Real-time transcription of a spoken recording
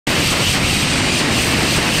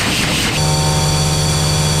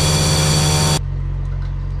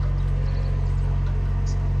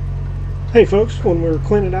Hey folks, when we were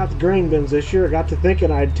cleaning out the grain bins this year, I got to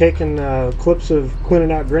thinking I'd taken clips of cleaning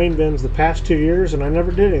out grain bins the past 2 years and I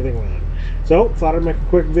never did anything with it. So thought I'd make a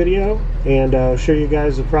quick video and show you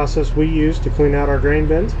guys the process we use to clean out our grain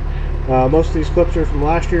bins. Most of these clips are from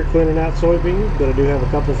last year cleaning out soybeans, but I do have a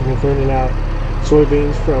couple from cleaning out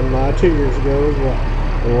soybeans from 2 years ago as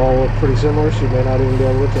well. They all look pretty similar, so you may not even be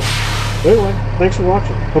able to tell. But anyway, thanks for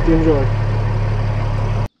watching. Hope you enjoy.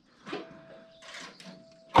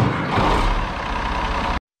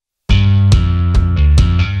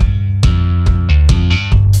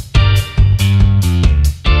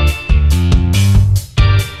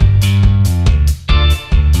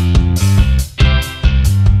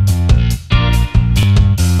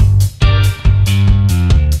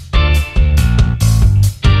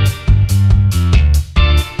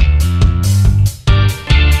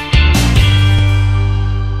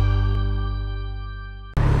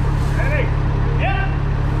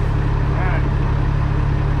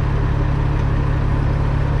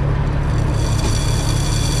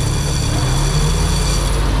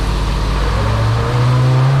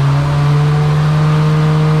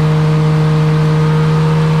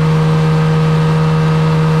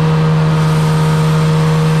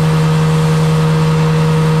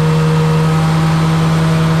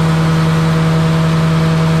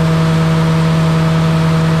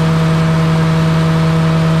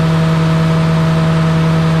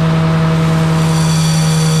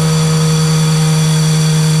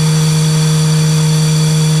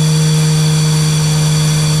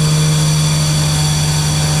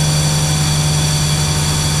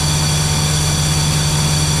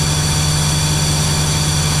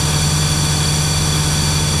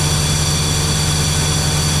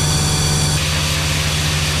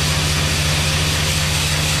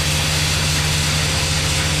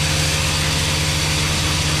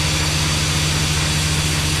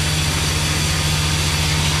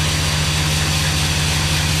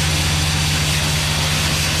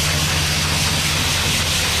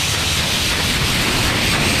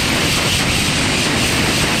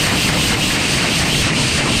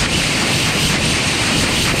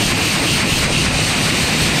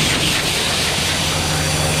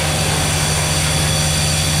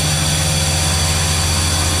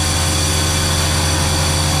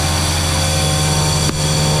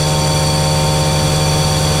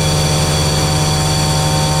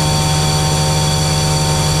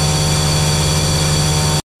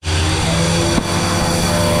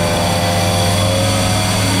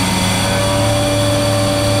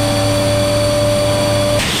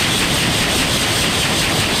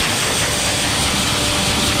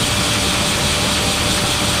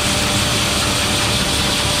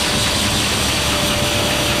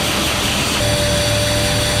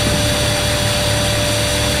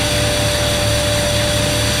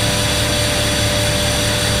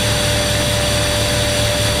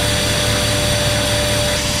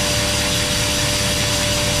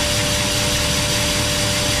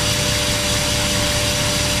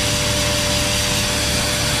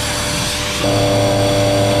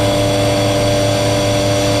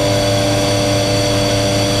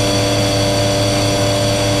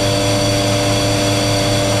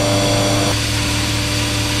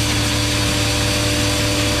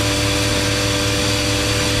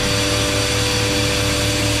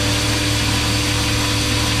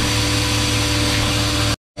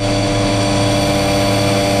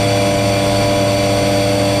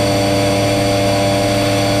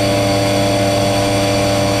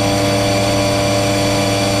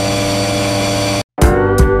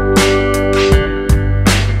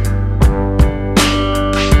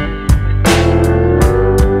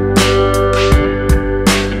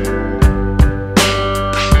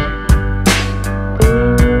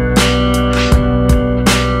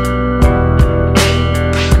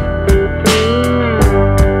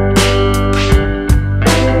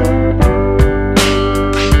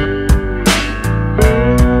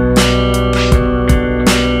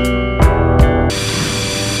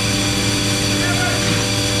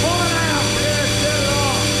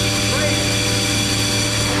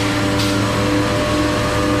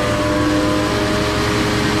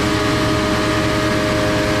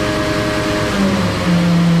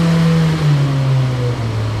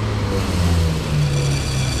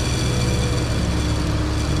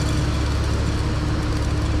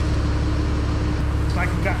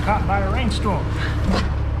 Caught by a rainstorm.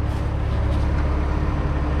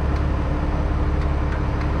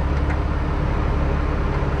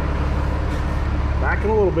 Back in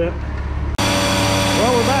a little bit.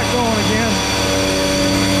 Well, we're back going again.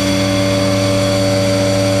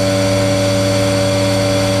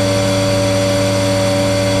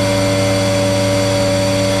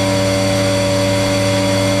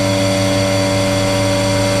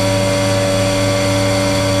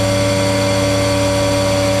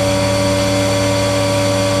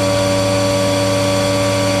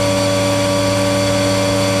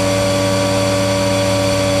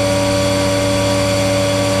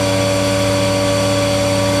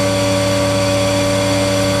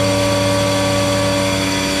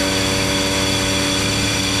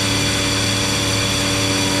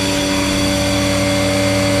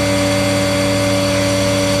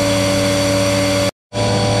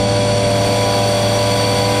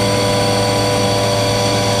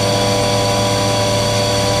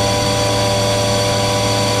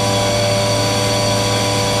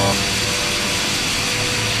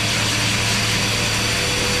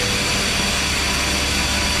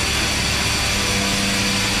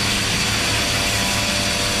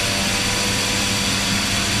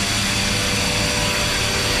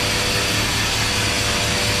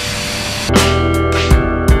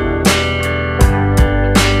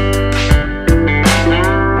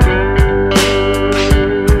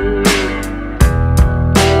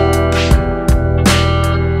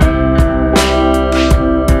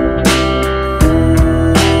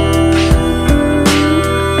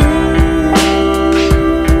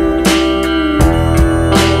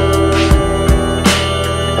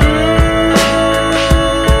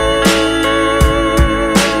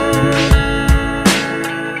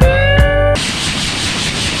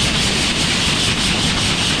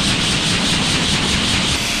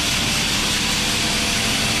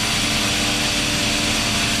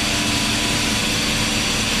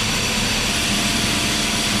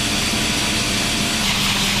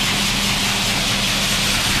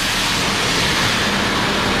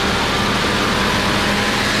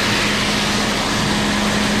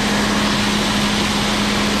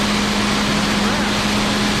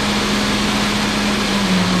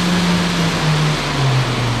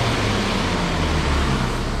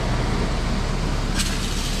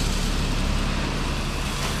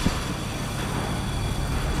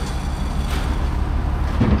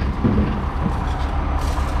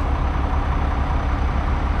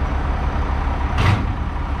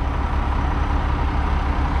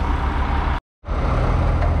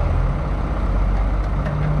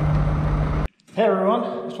 Hey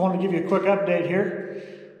everyone, just wanted to give you a quick update here.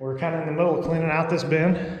 We're kind of in the middle of cleaning out this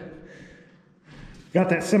bin. Got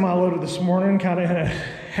that semi-loaded this morning, kind of in a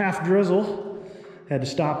half drizzle. Had to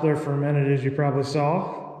stop there for a minute, as you probably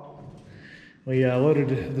saw. We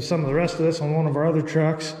loaded some of the rest of this on one of our other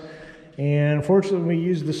trucks. And unfortunately, we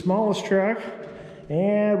used the smallest truck,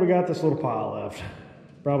 and we got this little pile left.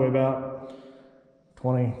 Probably about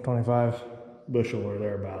 20, 25 bushel or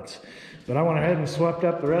thereabouts. But I went ahead and swept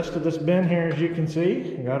up the rest of this bin here, as you can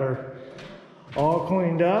see. We got her all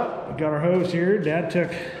cleaned up. We got our hose here. Dad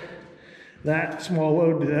took that small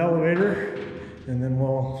load to the elevator, and then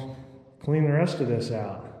we'll clean the rest of this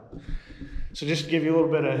out. So just to give you a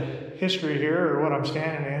little bit of history here, or what I'm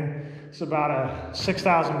standing in, it's about a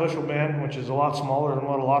 6,000 bushel bin, which is a lot smaller than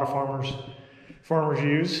what a lot of farmers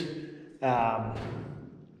use.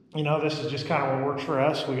 You know, this is just kind of what works for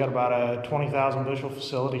us. We got about a 20,000 bushel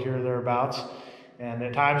facility here or thereabouts, and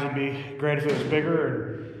at times it'd be great if it was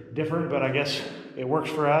bigger and different, but I guess it works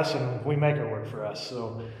for us and we make it work for us.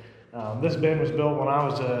 So this bin was built when I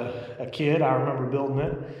was a kid. I remember building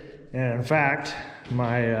it, and in fact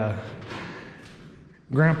my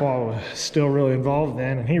grandpa was still really involved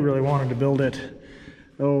then, and he really wanted to build it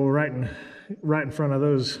right in front of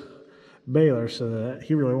those balers, so that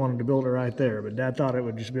he really wanted to build it right there, but Dad thought it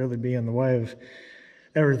would just really be in the way of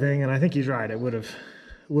everything, and I think he's right. It would have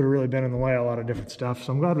really been in the way of a lot of different stuff,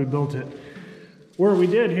 so I'm glad we built it where we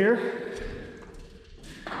did here.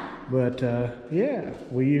 But yeah,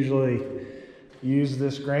 we usually use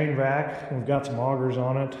this grain vac. We've got some augers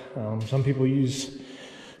on it. Some people use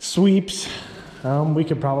sweeps. We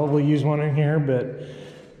could probably use one in here, but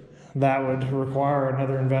that would require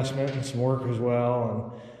another investment and some work as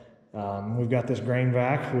well. And we've got this grain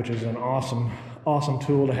vac, which is an awesome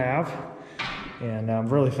tool to have, and I'm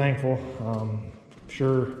really thankful.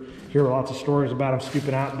 Sure hear lots of stories about them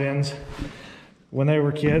scooping out bins when they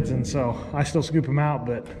were kids, and so I still scoop them out,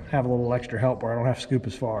 but have a little extra help where I don't have to scoop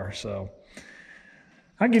as far. So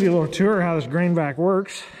I'll give you a little tour of how this grain vac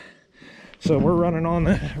works. So we're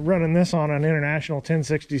running this on an International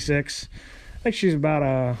 1066. I think she's about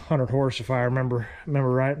 100 horse, if I remember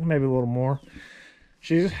right, maybe a little more.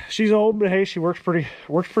 She's old, but hey, she works pretty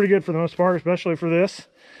good for the most part, especially for this.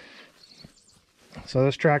 So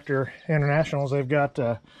this tractor, Internationals, they've got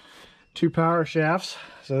 2 power shafts.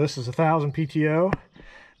 So this is 1,000 PTO, and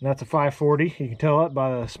that's a 540. You can tell it by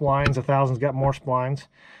the splines. 1,000's got more splines.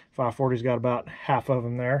 540's got about half of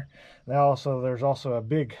them there. Now there's also a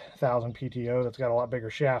big 1,000 PTO that's got a lot bigger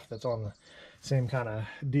shaft that's on the same kind of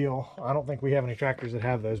deal. I don't think we have any tractors that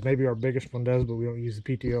have those. Maybe our biggest one does, but we don't use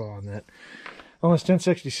the PTO on that. On this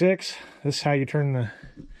 1066, this is how you turn the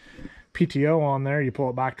PTO on there. You pull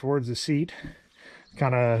it back towards the seat.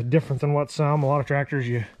 Kind of different than what a lot of tractors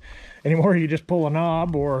anymore you just pull a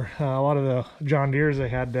knob, or a lot of the John Deeres, they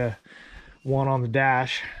had one on the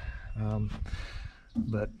dash.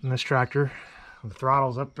 But in this tractor, the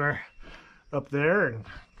throttle's up there, and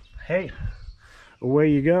hey, away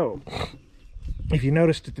you go. If you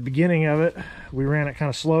noticed at the beginning of it, we ran it kind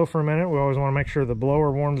of slow for a minute. We always want to make sure the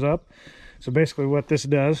blower warms up. So basically what this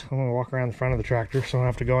does, I'm going to walk around the front of the tractor so I don't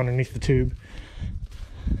have to go underneath the tube.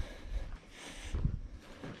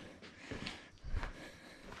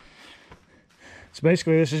 So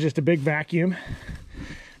basically this is just a big vacuum,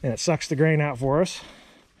 and it sucks the grain out for us.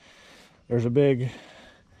 There's a big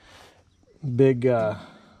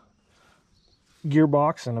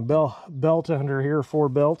gearbox and a belt under here, 4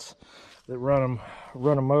 belts that run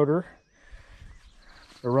a motor,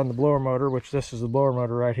 or run the blower motor, which this is the blower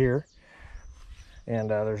motor right here.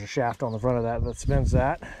 And there's a shaft on the front of that spins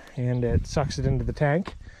that, and it sucks it into the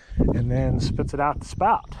tank and then spits it out the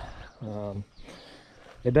spout.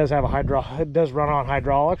 It does have it does run on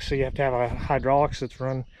hydraulics, so you have to have a hydraulics that's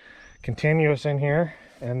run continuous in here,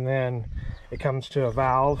 and then it comes to a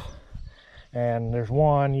valve, and there's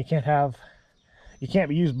one. You can't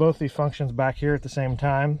use both these functions back here at the same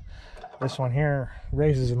time. This one here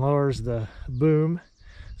raises and lowers the boom,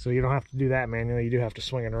 so you don't have to do that manually. You do have to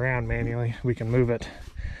swing it around manually. We can move it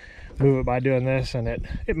by doing this, and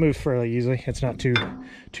it moves fairly easily. It's not too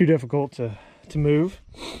difficult to move.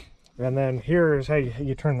 And then here is how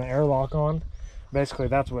you turn the airlock on. Basically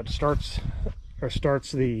that's what starts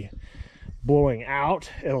the blowing out.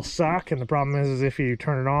 It'll suck, and the problem is if you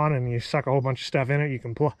turn it on and you suck a whole bunch of stuff in it, you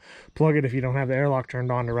can plug it if you don't have the airlock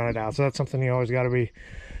turned on to run it out. So that's something you always got to be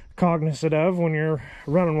cognizant of when you're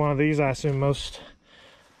running one of these. I assume most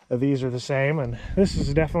of these are the same, and this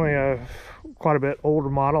is definitely quite a bit older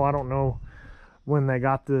model. I don't know when they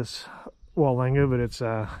got this Wallinga, but it's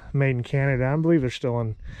made in Canada. I believe they're still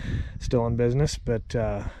in business, but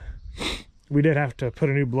we did have to put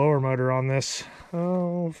a new blower motor on this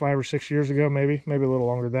 5 or 6 years ago, maybe a little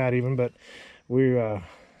longer than that even, but we're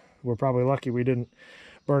probably lucky we didn't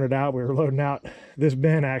burn it out. We were loading out this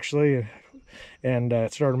bin actually, and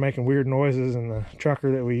it started making weird noises, and the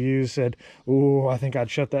trucker that we used said, "Ooh, I think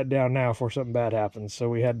I'd shut that down now before something bad happens." So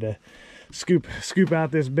we had to scoop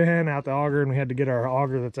out this bin, out the auger, and we had to get our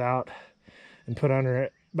auger that's out and put under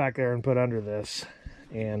it back there and put under this.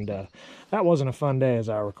 And that wasn't a fun day, as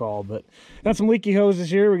I recall. But got some leaky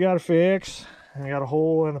hoses here we got to fix. And I got a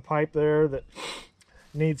hole in the pipe there that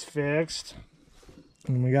needs fixed,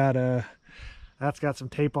 and we got that's got some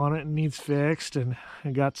tape on it and needs fixed, and I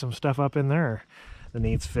got some stuff up in there that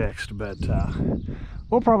needs fixed. But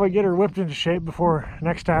we'll probably get her whipped into shape before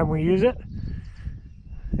next time we use it,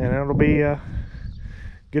 and it'll be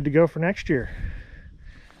good to go for next year.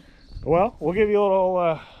 Well, we'll give you a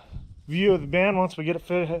little view of the bin once we get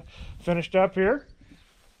it finished up here.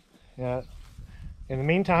 In the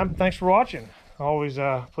meantime, thanks for watching. Always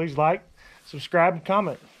please like, subscribe, and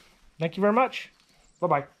comment. Thank you very much.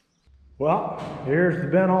 Bye-bye. Well, here's the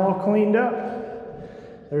bin all cleaned up.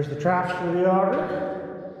 There's the traps for the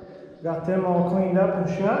auger. Got them all cleaned up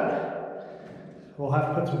and shut. We'll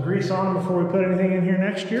have to put some grease on them before we put anything in here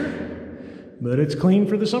next year. But it's clean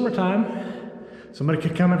for the summertime. Somebody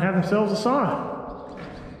could come and have themselves a sauna.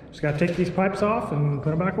 Just got to take these pipes off and put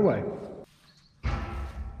them back away.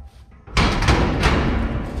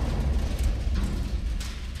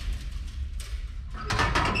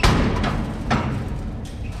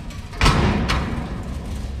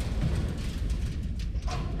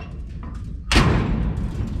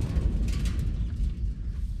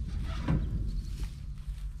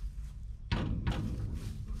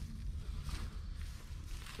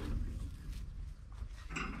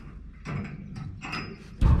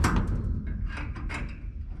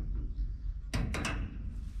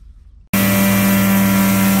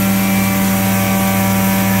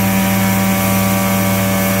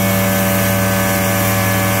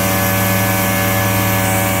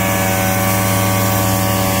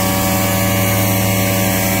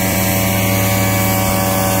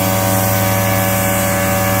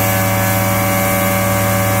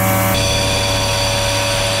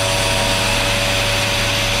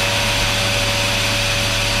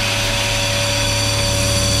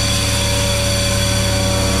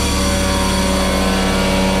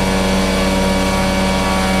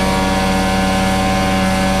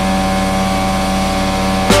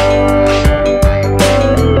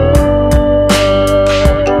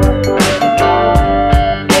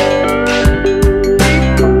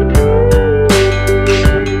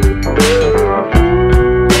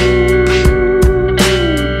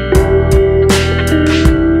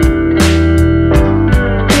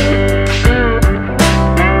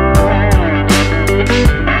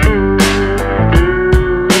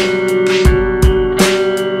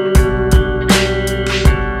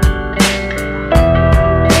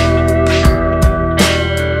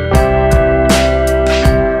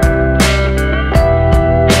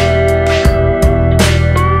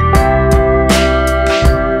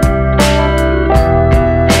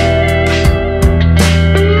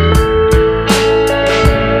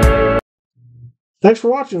 Thanks for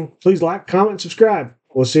watching. Please like, comment, and subscribe.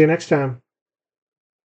 We'll see you next time.